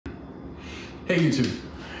Hey YouTube,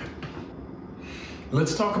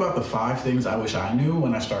 let's talk about the 5 things I wish I knew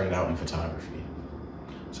when I started out in photography.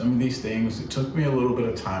 Some of these things, it took me a little bit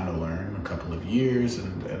of time to learn, a couple of years,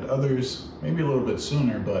 and others maybe a little bit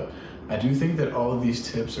sooner, but I do think that all of these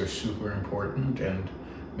tips are super important and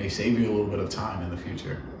may save you a little bit of time in the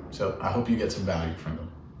future. So I hope you get some value from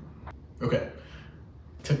them. Okay,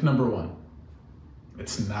 tip number 1,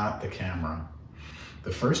 it's not the camera.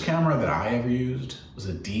 The first camera that I ever used was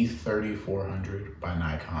a D3400 by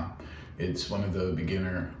Nikon. It's one of the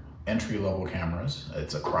beginner entry-level cameras.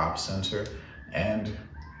 It's a crop sensor and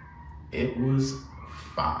it was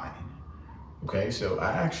fine. Okay, so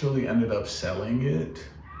I actually ended up selling it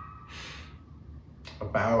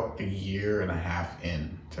about a year and a half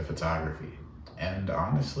into photography. And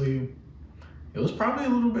honestly, it was probably a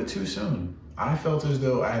little bit too soon. I felt as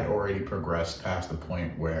though I had already progressed past the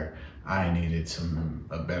point where I needed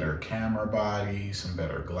a better camera body, some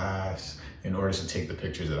better glass in order to take the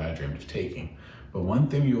pictures that I dreamed of taking. But one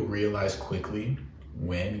thing you'll realize quickly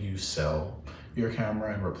when you sell your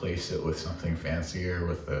camera and replace it with something fancier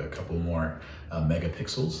with a couple more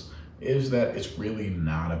megapixels is that it's really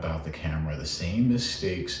not about the camera. The same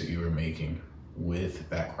mistakes that you were making with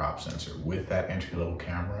that crop sensor, with that entry-level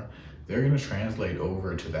camera, they're gonna translate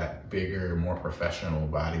over to that bigger, more professional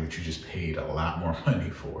body that you just paid a lot more money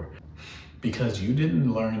for. Because you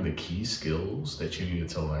didn't learn the key skills that you needed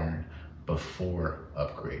to learn before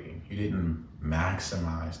upgrading. You didn't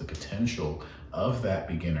maximize the potential of that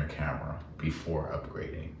beginner camera before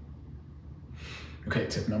upgrading. Okay,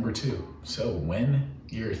 tip number 2. So when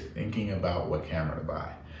you're thinking about what camera to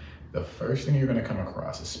buy, the first thing you're gonna come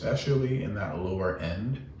across, especially in that lower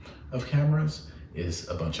end of cameras, is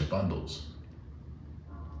a bunch of bundles.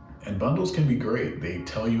 And bundles can be great. They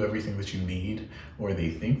tell you everything that you need, or they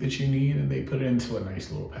think that you need, and they put it into a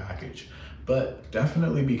nice little package. But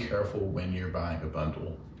definitely be careful when you're buying a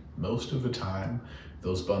bundle. Most of the time,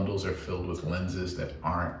 those bundles are filled with lenses that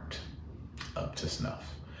aren't up to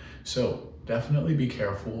snuff. So definitely be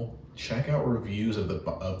careful. Check out reviews of the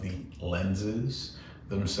lenses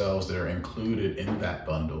themselves that are included in that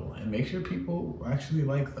bundle and make sure people actually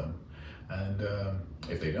like them. And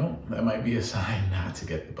if they don't, that might be a sign not to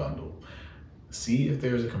get the bundle. See if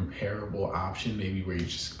there's a comparable option, maybe where you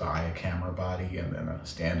just buy a camera body and then a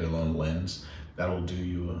standalone lens. That'll do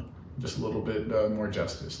you just a little bit more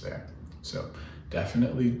justice there. So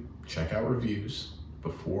definitely check out reviews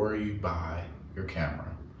before you buy your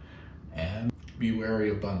camera. And be wary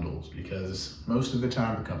of bundles because most of the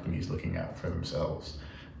time the company's looking out for themselves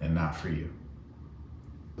and not for you.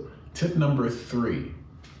 Tip number 3.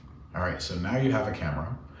 All right, so now you have a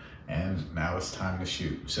camera and now it's time to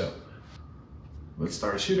shoot. So let's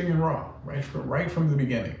start shooting in RAW, right from the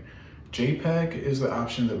beginning. JPEG is the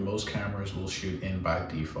option that most cameras will shoot in by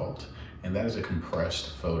default, and that is a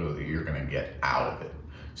compressed photo that you're gonna get out of it.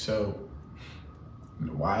 So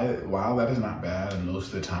while that is not bad, and most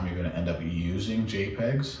of the time you're gonna end up using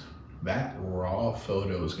JPEGs, that raw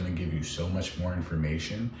photo is gonna give you so much more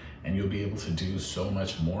information and you'll be able to do so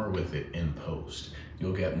much more with it in post.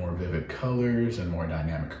 You'll get more vivid colors and more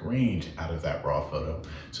dynamic range out of that raw photo.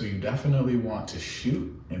 So you definitely want to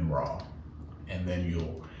shoot in RAW and then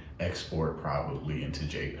you'll export probably into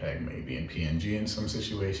JPEG, maybe in PNG in some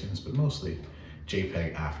situations, but mostly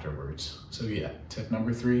JPEG afterwards. So yeah, tip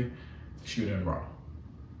number 3, shoot in RAW.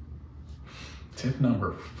 Tip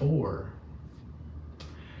number 4,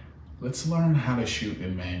 let's learn how to shoot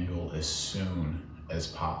in manual as soon as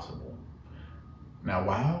possible. Now,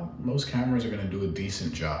 while most cameras are gonna do a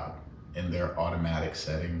decent job in their automatic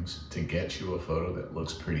settings to get you a photo that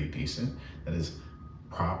looks pretty decent, that is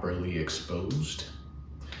properly exposed,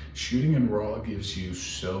 shooting in RAW gives you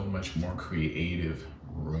so much more creative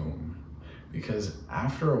room. Because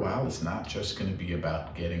after a while, it's not just gonna be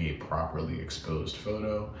about getting a properly exposed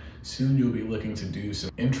photo. Soon you'll be looking to do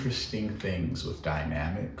some interesting things with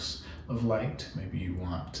dynamics of light. Maybe you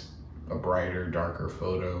want a brighter, darker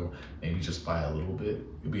photo, maybe just by a little bit.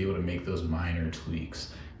 You'll be able to make those minor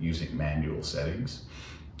tweaks using manual settings.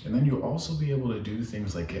 And then you'll also be able to do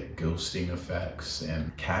things like get ghosting effects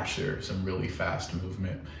and capture some really fast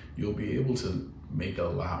movement. You'll be able to make a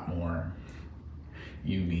lot more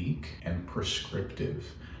unique and prescriptive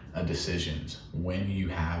decisions when you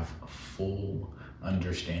have full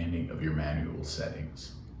understanding of your manual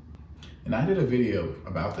settings. And I did a video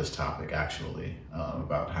about this topic actually,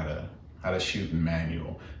 about how to shoot in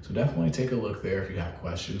manual. So definitely take a look there if you have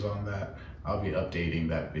questions on that. I'll be updating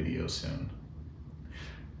that video soon.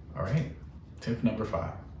 All right, tip number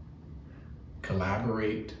 5,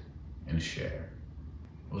 collaborate and share.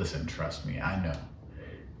 Listen, trust me, I know.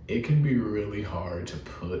 It can be really hard to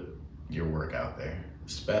put your work out there,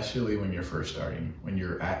 especially when you're first starting, when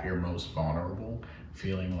you're at your most vulnerable,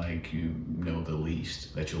 feeling like you know the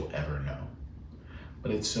least that you'll ever know.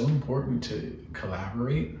 But it's so important to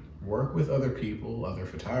collaborate, work with other people, other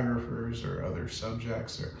photographers or other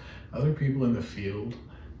subjects or other people in the field,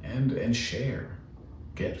 and share,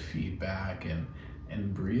 get feedback,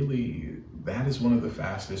 and really that is one of the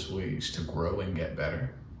fastest ways to grow and get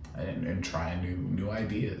better and try new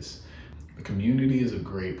ideas. The community is a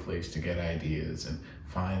great place to get ideas and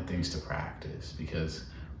find things to practice, because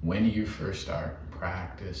when you first start,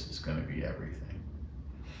 practice is going to be everything.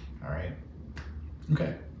 All right.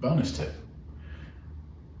 Okay, bonus tip.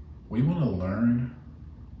 We want to learn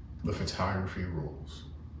the photography rules.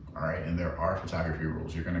 All right, and there are photography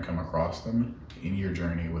rules. You're going to come across them in your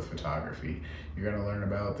journey with photography. You're going to learn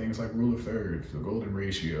about things like rule of thirds, the golden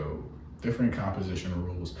ratio, different composition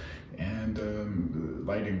rules, and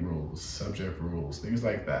lighting rules, subject rules, things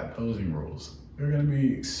like that, posing rules. There are going to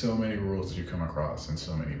be so many rules that you come across in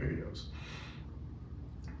so many videos.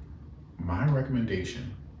 My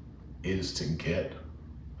recommendation is to get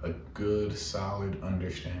a good, solid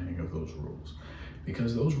understanding of those rules,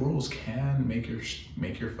 because those rules can make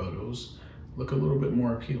your photos look a little bit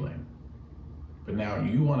more appealing. But now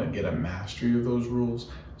you want to get a mastery of those rules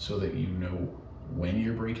so that you know when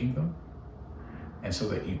you're breaking them, and so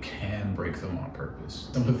that you can break them on purpose.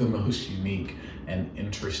 Some of the most unique and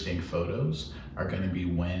interesting photos are going to be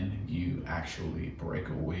when you actually break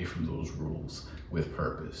away from those rules with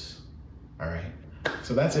purpose. All right.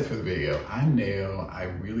 So that's it for the video. I'm Nao. I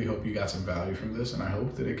really hope you got some value from this, and I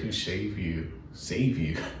hope that it can save you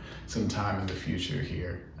some time in the future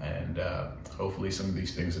here. And hopefully some of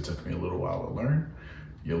these things that took me a little while to learn,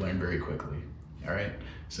 you'll learn very quickly. All right.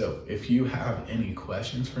 So if you have any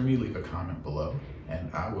questions for me, leave a comment below, and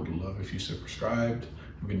I would love if you subscribed.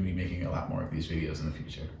 I'm going to be making a lot more of these videos in the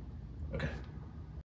future. Okay.